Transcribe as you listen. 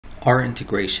R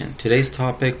integration. Today's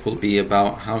topic will be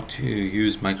about how to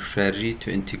use MicroStrategy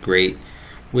to integrate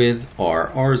with R.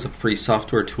 R is a free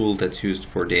software tool that's used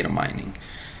for data mining,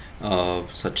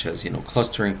 such as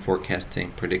clustering, forecasting,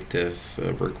 predictive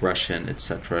regression,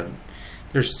 etc.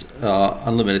 There's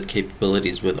unlimited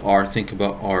capabilities with R. Think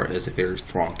about R as a very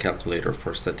strong calculator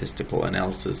for statistical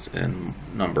analysis and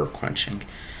number crunching.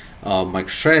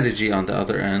 MicroStrategy, on the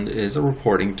other end, is a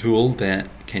reporting tool that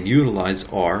can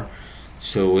utilize R,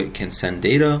 so it can send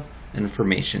data and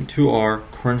information to R,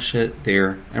 crunch it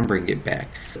there, and bring it back.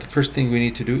 The first thing we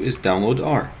need to do is download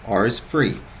R. R is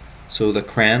free. So the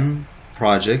CRAN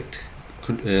project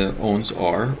owns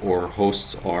R or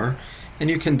hosts R, and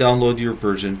you can download your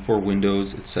version for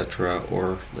Windows, etc.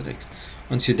 or Linux.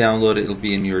 Once you download it, it'll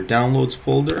be in your downloads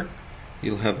folder.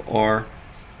 You'll have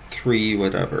R3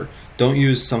 whatever. Don't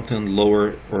use something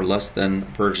lower or less than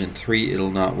version 3.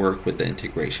 It'll not work with the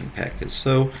integration package.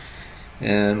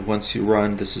 And once you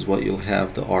run, this is what you'll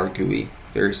have, the R GUI.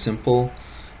 Very simple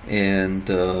and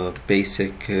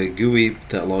basic GUI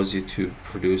that allows you to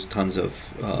produce tons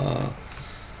of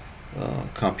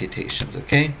computations.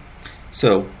 Okay,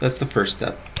 so that's the first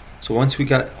step. So once we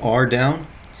got R down,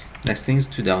 next thing is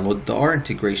to download the R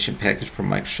integration package from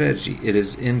MicroStrategy. It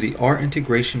is in the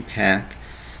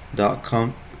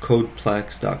rintegrationpack.com,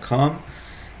 codeplex.com.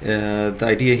 The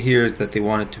idea here is that they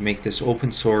wanted to make this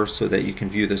open source so that you can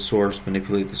view the source,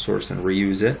 manipulate the source, and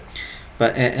reuse it.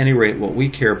 But at any rate, what we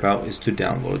care about is to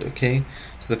download. Okay,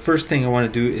 so the first thing I want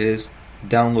to do is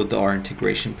download the R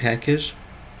integration package.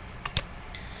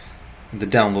 The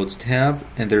downloads tab,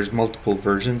 and there's multiple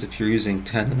versions if you're using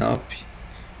 10 and up,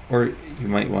 or you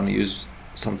might want to use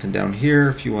something down here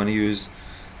if you want to use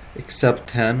except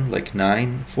 10, like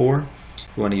 9.4,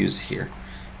 you want to use here.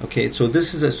 Okay, so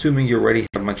this is assuming you already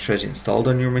have MicroStrategy installed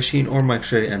on your machine or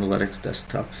MicroStrategy Analytics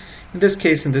Desktop. In this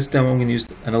case, in this demo, I'm going to use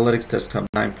Analytics Desktop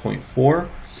 9.4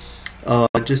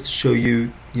 just to show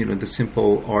you, the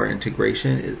simple R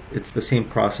integration. It's the same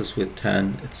process with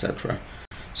 10, etc.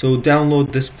 So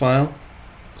download this file,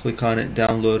 click on it,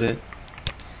 download it,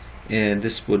 and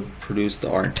this would produce the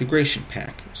R integration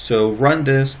pack. So run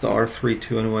this, the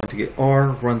R321 to get R,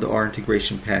 run the R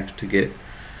integration pack to get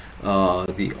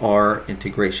the R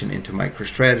integration into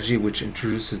MicroStrategy, which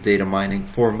introduces data mining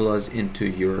formulas into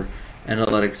your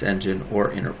analytics engine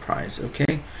or enterprise.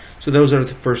 Okay, so those are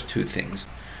the first two things.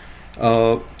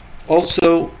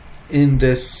 Also, in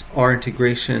this R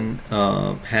integration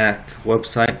pack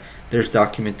website, there's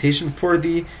documentation for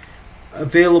the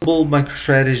available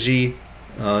MicroStrategy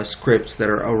scripts that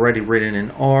are already written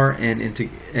in R and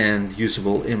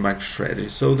usable in MicroStrategy.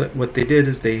 So that what they did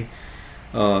is they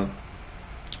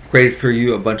created for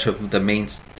you a bunch of the main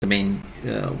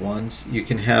ones. You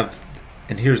can have,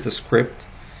 and here's the script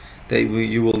that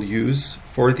you will use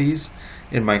for these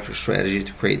in MicroStrategy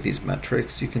to create these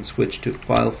metrics. You can switch to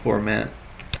file format,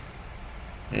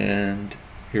 and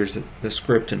here's the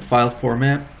script in file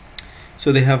format.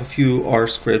 So they have a few R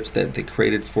scripts that they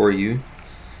created for you.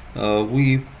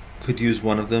 We could use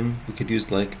one of them. We could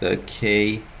use like the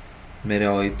K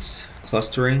medoids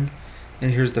clustering,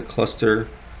 and here's the cluster.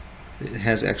 It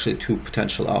has actually two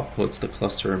potential outputs, the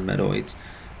cluster and medoids.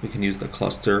 We can use the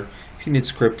cluster. If you need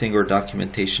scripting or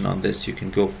documentation on this, you can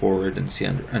go forward and see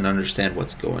and understand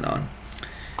what's going on.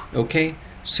 Okay,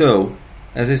 so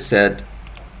as I said,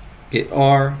 get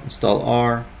R, install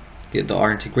R, get the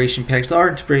R integration package. The R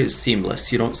integration is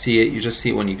seamless. You don't see it, you just see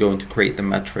it when you go in to create the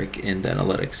metric in the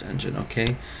analytics engine.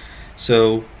 Okay,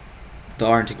 so the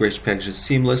R integration package is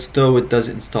seamless, though it does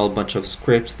install a bunch of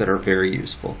scripts that are very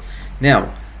useful.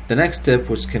 Now, the next step,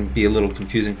 which can be a little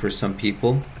confusing for some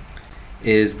people,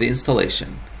 is the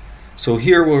installation. So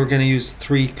here we're going to use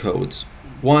three codes.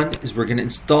 One is we're going to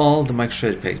install the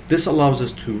MicroStrategy package. This allows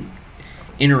us to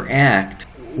interact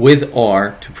with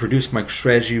R to produce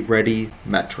MicroStrategy ready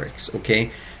metrics.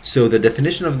 Okay, so the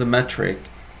definition of the metric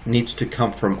needs to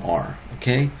come from R.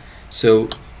 Okay, so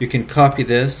you can copy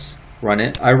this, run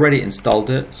it. I already installed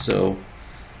it, so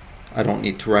I don't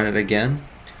need to run it again.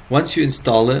 Once you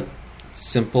install it,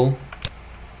 simple.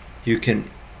 You can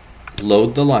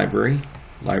load the library,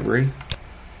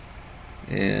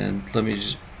 and let me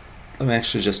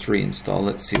actually just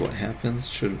reinstall it. See what happens.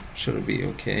 Should it be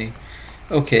okay?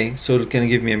 Okay, so it's going to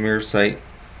give me a mirror site,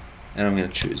 and I'm going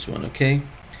to choose one. Okay.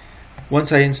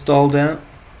 Once I install that,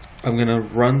 I'm going to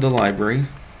run the library.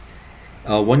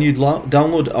 When you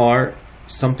download R,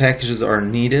 some packages are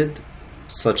needed,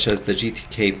 such as the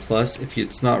GTK Plus. If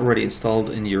it's not already installed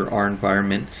in your R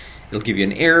environment, it'll give you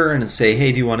an error and say,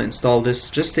 hey, do you want to install this?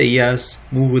 Just say yes,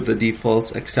 move with the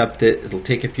defaults, accept it. It'll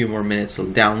take a few more minutes.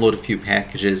 It'll download a few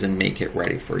packages and make it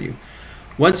ready for you.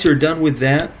 Once you're done with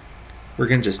that, we're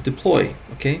going to just deploy.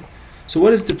 Okay. So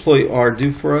what does deploy R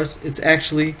do for us? It's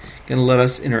actually going to let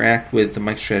us interact with the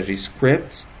MicroStrategy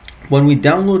scripts. When we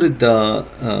downloaded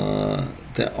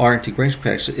the R integration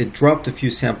package, it dropped a few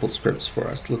sample scripts for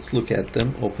us. Let's look at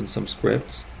them. Open some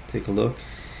scripts. Take a look.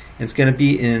 And it's going to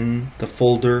be in the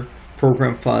folder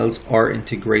Program Files, R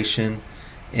Integration,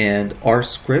 and R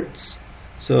Scripts.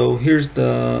 So here's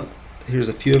a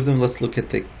few of them. Let's look at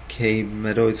the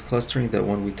K-Medoids clustering, that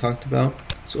one we talked about.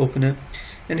 Let's open it.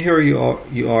 And here you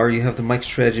have the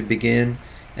MicroStrategy begin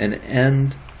and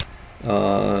end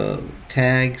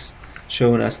tags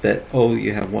showing us that, oh,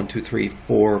 you have 1, 2, 3,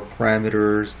 4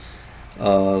 parameters,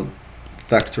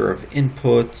 vector of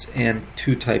inputs, and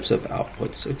 2 types of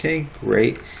outputs. Okay,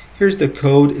 great. Here's the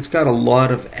code. It's got a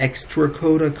lot of extra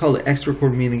code. I call it extra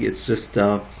code, meaning it's just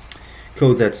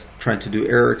code that's trying to do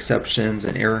error exceptions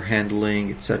and error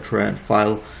handling, etc., and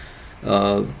file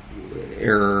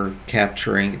error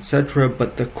capturing, etc.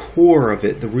 But the core of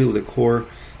it, the core,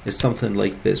 is something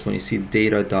like this. When you see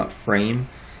data.frame,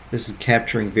 this is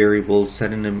capturing variables,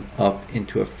 setting them up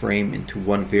into a frame, into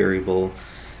one variable,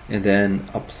 and then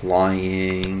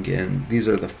applying. And these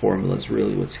are the formulas,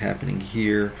 really, what's happening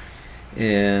here.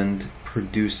 And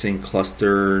producing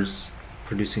clusters,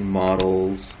 producing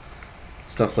models,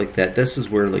 stuff like that. This is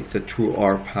where like the true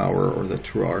R power or the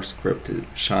true R script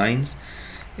shines.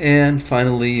 And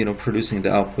finally, producing the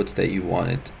outputs that you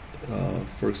wanted.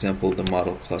 For example, the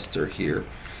model cluster here.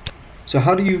 So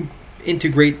how do you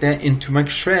integrate that into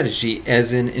MicroStrategy,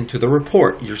 as into the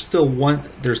report? There's still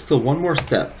one more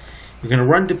step. You're going to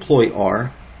run deploy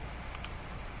R.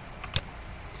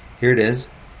 Here it is.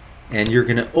 And you're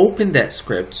going to open that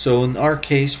script. So in our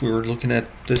case, we were looking at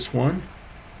this one.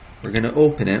 We're going to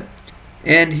open it.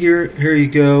 And here you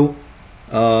go.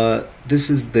 This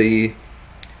is the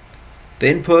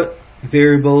input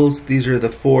variables. These are the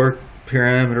 4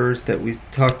 parameters that we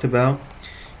talked about.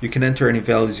 You can enter any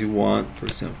values you want. For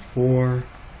example, 4,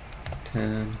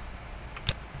 10,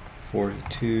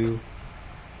 42,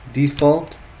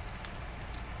 default.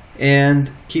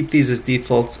 And keep these as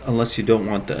defaults unless you don't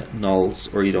want the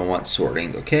nulls or you don't want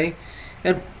sorting, okay?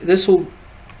 And this will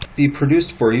be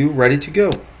produced for you, ready to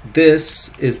go.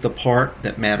 This is the part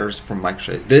that matters for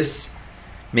MicroStrategy. This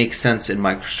makes sense in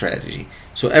MicroStrategy.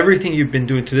 So everything you've been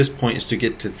doing to this point is to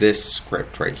get to this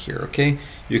script right here, okay?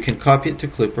 You can copy it to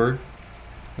Clipboard,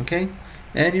 okay?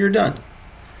 And you're done.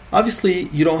 Obviously,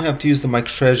 you don't have to use the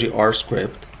MicroStrategy R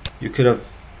script. You could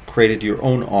have created your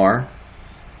own R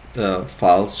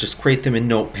files. Just create them in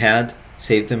Notepad,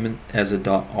 save them as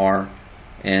a .r,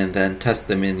 and then test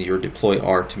them in your deploy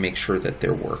R to make sure that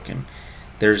they're working.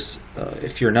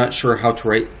 If you're not sure how to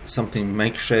write something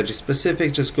MicroStrategy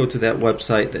specific, just go to that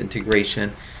website, the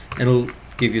integration, and it'll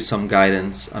give you some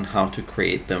guidance on how to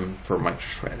create them for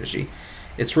MicroStrategy.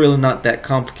 It's really not that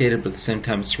complicated, but at the same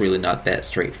time, it's really not that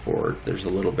straightforward. There's a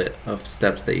little bit of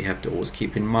steps that you have to always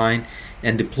keep in mind.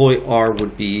 And deploy R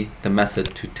would be the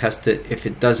method to test it. If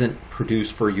it doesn't produce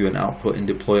for you an output in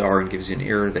deploy R and gives you an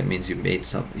error, that means you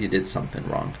did something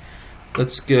wrong.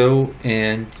 Let's go,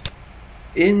 and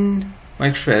in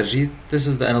MicroStrategy, this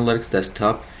is the analytics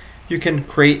desktop. You can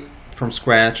create from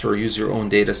scratch or use your own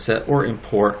data set or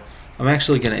import. I'm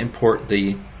actually going to import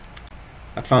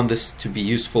I found this to be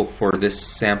useful for this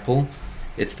sample.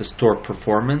 It's the store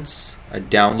performance. I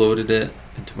downloaded it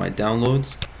into my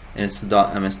downloads, and it's the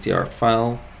 .mstr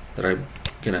file that I'm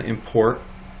going to import.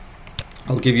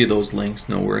 I'll give you those links,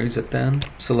 no worries at the end.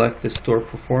 Select the store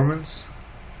performance.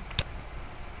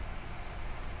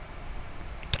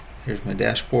 Here's my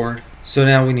dashboard. So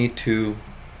now we need to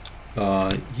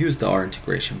use the R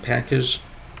integration package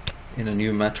in a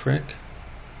new metric.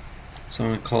 So I'm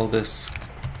going to call this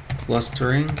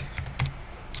clustering.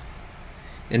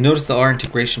 And notice the R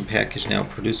integration package now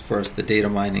produced for us the data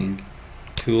mining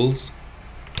tools.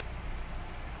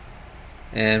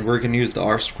 And we're going to use the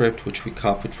R script, which we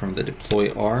copied from the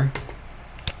deploy R.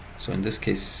 So in this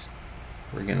case,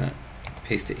 we're going to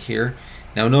paste it here.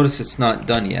 Now notice it's not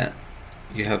done yet.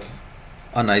 You have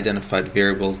unidentified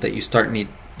variables that you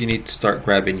need to start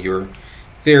grabbing your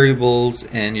variables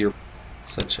and your,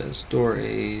 such as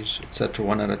storage, etc.,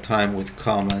 one at a time with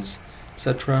commas,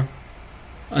 etc.,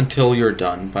 until you're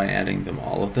done by adding them,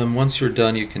 all of them. Once you're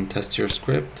done, you can test your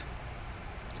script.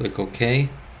 Click OK.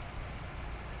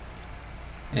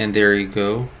 And there you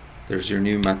go. There's your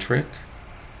new metric.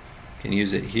 You can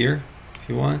use it here if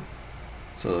you want.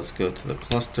 So let's go to the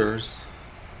clusters.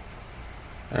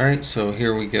 Alright, so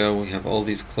here we go. We have all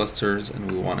these clusters,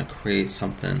 and we want to create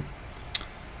something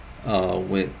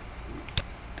that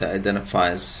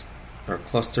identifies our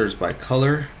clusters by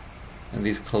color. And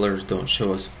these colors don't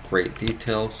show us great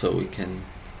detail, so we can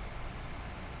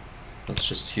Let's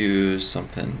just use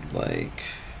something like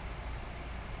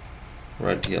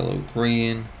red, yellow,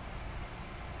 green.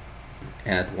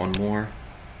 Add one more.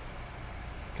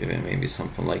 Give it maybe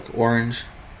something like orange.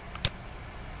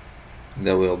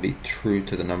 That will be true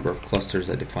to the number of clusters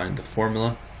I defined in the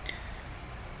formula.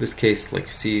 In this case, like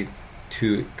you see,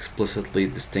 2 explicitly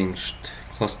distinct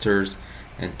clusters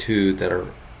and 2 that are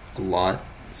a lot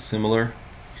similar.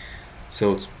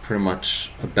 So it's pretty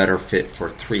much a better fit for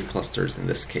 3 clusters in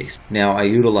this case. Now I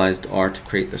utilized R to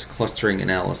create this clustering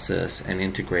analysis and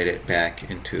integrate it back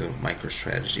into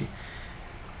MicroStrategy.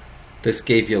 This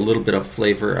gave you a little bit of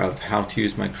flavor of how to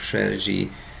use MicroStrategy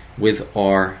with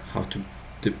R, how to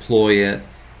deploy it,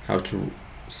 how to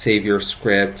save your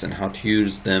scripts, and how to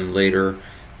use them later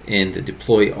in the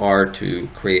deploy R to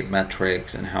create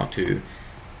metrics, and how to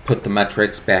put the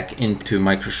metrics back into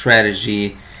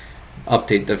MicroStrategy,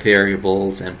 update the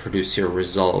variables, and produce your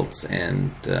results,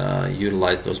 and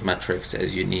utilize those metrics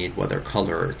as you need, whether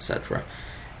color, etc.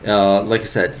 Like I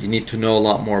said, you need to know a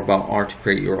lot more about R to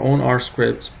create your own R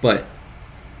scripts, but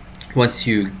once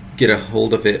you get a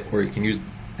hold of it, or you can use,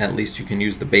 at least you can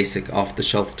use the basic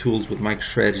off-the-shelf tools with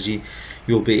MicroStrategy,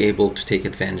 you'll be able to take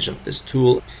advantage of this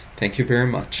tool. Thank you very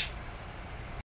much.